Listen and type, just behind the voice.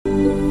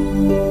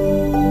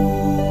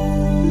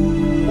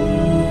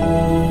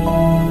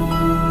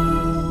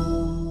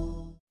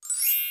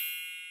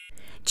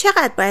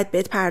چقدر باید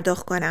بهت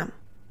پرداخت کنم؟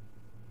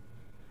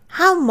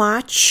 How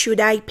much should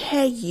I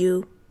pay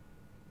you?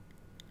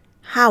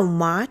 How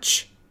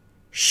much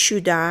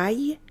should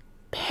I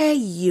pay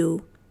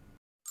you?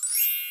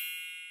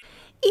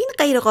 این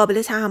غیر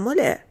قابل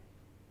تحمله.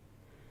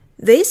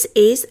 This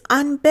is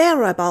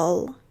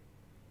unbearable.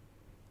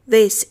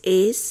 This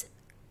is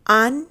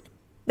unbearable.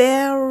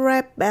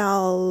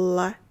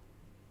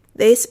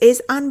 This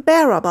is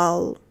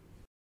unbearable.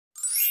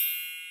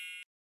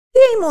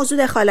 توی این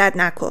موضوع دخالت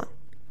نکن.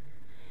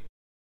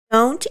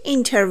 Don't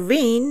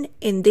intervene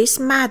in this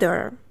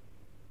matter.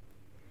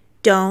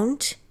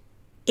 Don't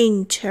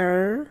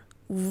intervene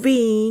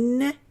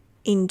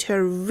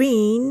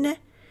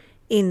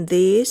in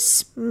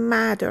this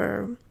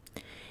matter.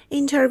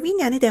 Intervene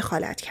یعنی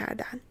دخالت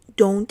کردن.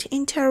 Don't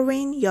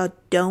intervene یا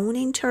don't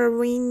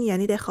intervene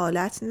یعنی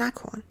دخالت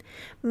نکن.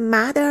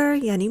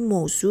 Matter یعنی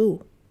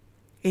موضوع.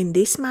 In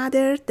this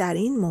matter در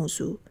این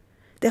موضوع.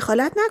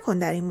 دخالت نکن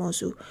در این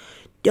موضوع.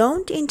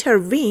 Don't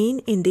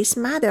intervene in this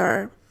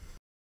matter.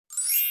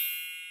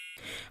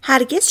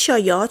 هرگز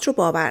شایعات رو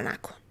باور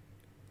نکن.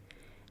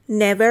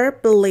 Never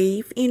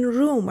believe in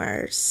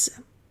rumors.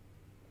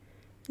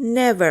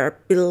 Never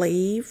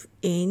believe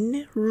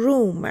in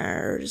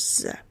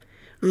rumors.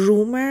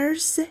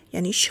 Rumors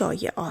یعنی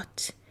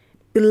شایعات.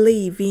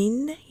 Believe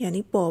in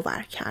یعنی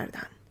باور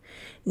کردن.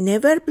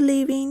 Never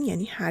believe in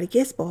یعنی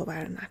هرگز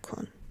باور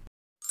نکن.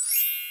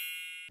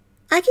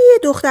 اگه یه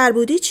دختر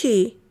بودی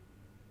چی؟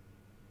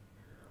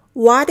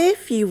 What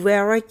if you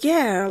were a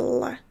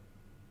girl?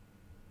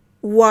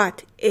 What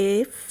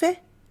if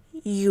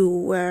you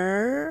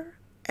were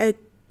a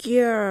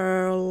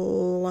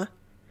girl?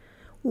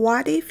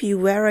 What if you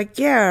were a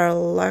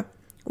girl?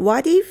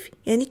 What if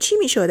یعنی چی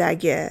میشد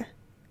اگه؟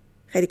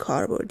 خیلی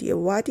کاربردیه.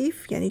 What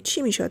if یعنی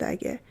چی میشد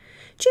اگه؟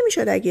 چی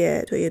میشد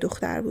اگه تو یه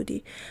دختر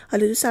بودی؟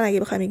 حالا دوستان اگه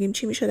بخوایم بگیم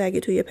چی میشد اگه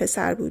تو یه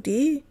پسر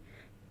بودی؟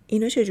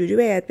 اینو چجوری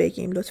باید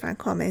بگیم؟ لطفاً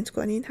کامنت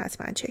کنین،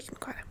 حتما چک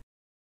میکنم.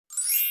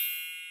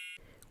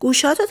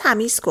 گوشاتو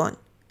تمیز کن.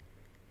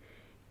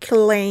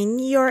 Clean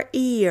your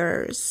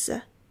ears.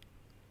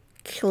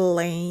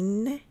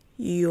 Clean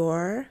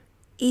your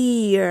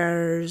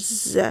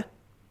ears.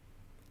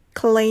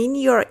 Clean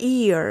your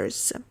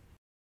ears.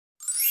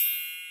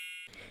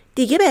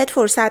 دیگه بهت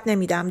فرصت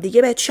نمیدم.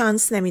 دیگه بهت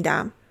شانس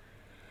نمیدم.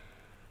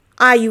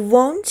 I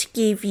won't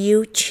give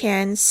you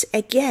chance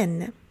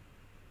again.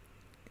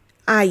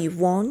 I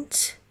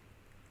won't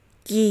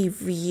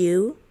give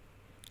you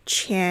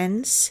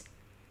chance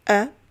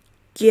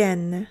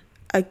again.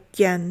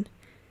 Again.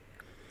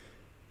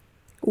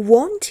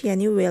 Won't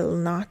یعنی will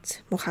not.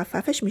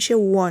 مخففش میشه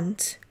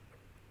won't.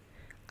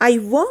 I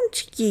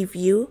won't give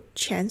you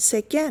chance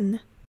again.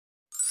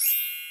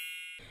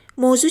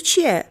 موضوع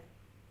چیه؟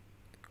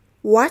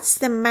 What's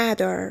the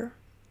matter?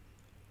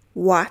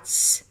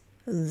 What's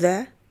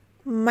the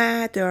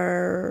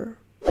matter?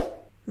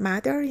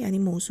 Matter یعنی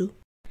موضوع.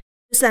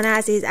 دوستان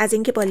عزیز، از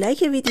اینکه با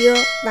لایک ویدیو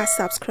و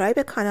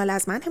سابسکرایب کانال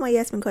از من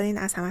حمایت میکنین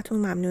از همتون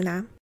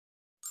ممنونم.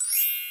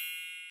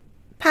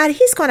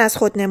 پرهیز کن از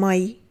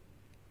خودنمایی.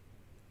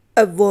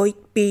 Avoid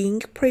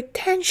being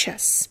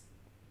pretentious.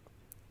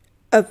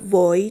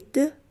 Avoid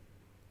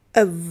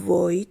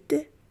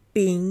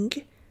being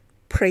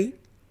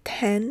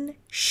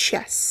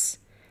pretentious.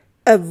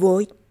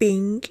 Avoid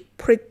being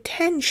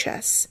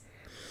pretentious.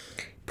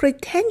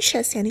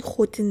 Pretentious یعنی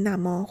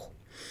خودنما.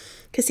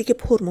 کسی که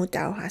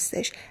پرمدعا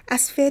هستش.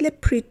 از فعل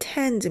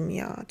pretend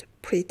میاد.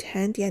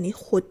 pretend یعنی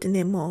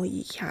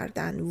خودنمایی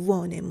کردن،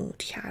 وانمود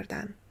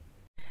کردن.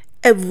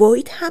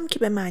 avoid هم که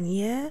به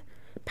معنی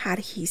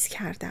پرهیز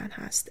کردن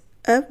هست.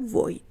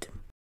 avoid.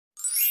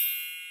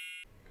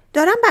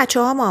 دارم بچه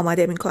ها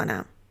آماده می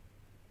کنم.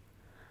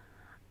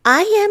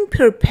 I am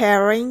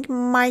preparing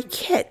my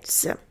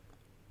kids.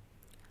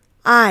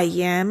 I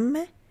am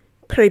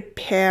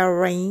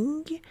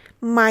preparing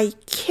my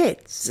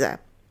kids.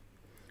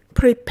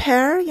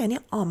 Prepare یعنی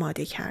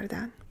آماده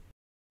کردن.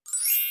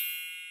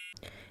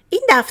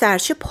 این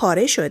دفترچه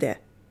پاره شده.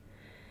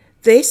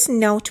 This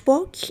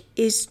notebook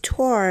is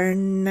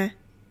torn.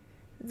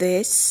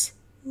 This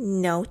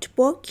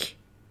notebook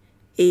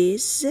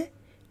is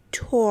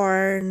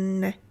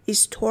torn.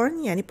 Is torn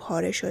یعنی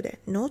پاره شده.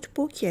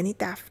 Notebook یعنی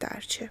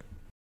دفترچه.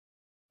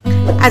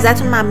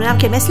 ازتون ممنونم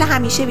که مثل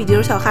همیشه ویدیو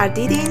رو تا آخر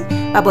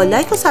دیدین و با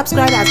لایک و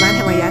سابسکرایب از من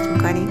حمایت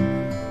میکنین.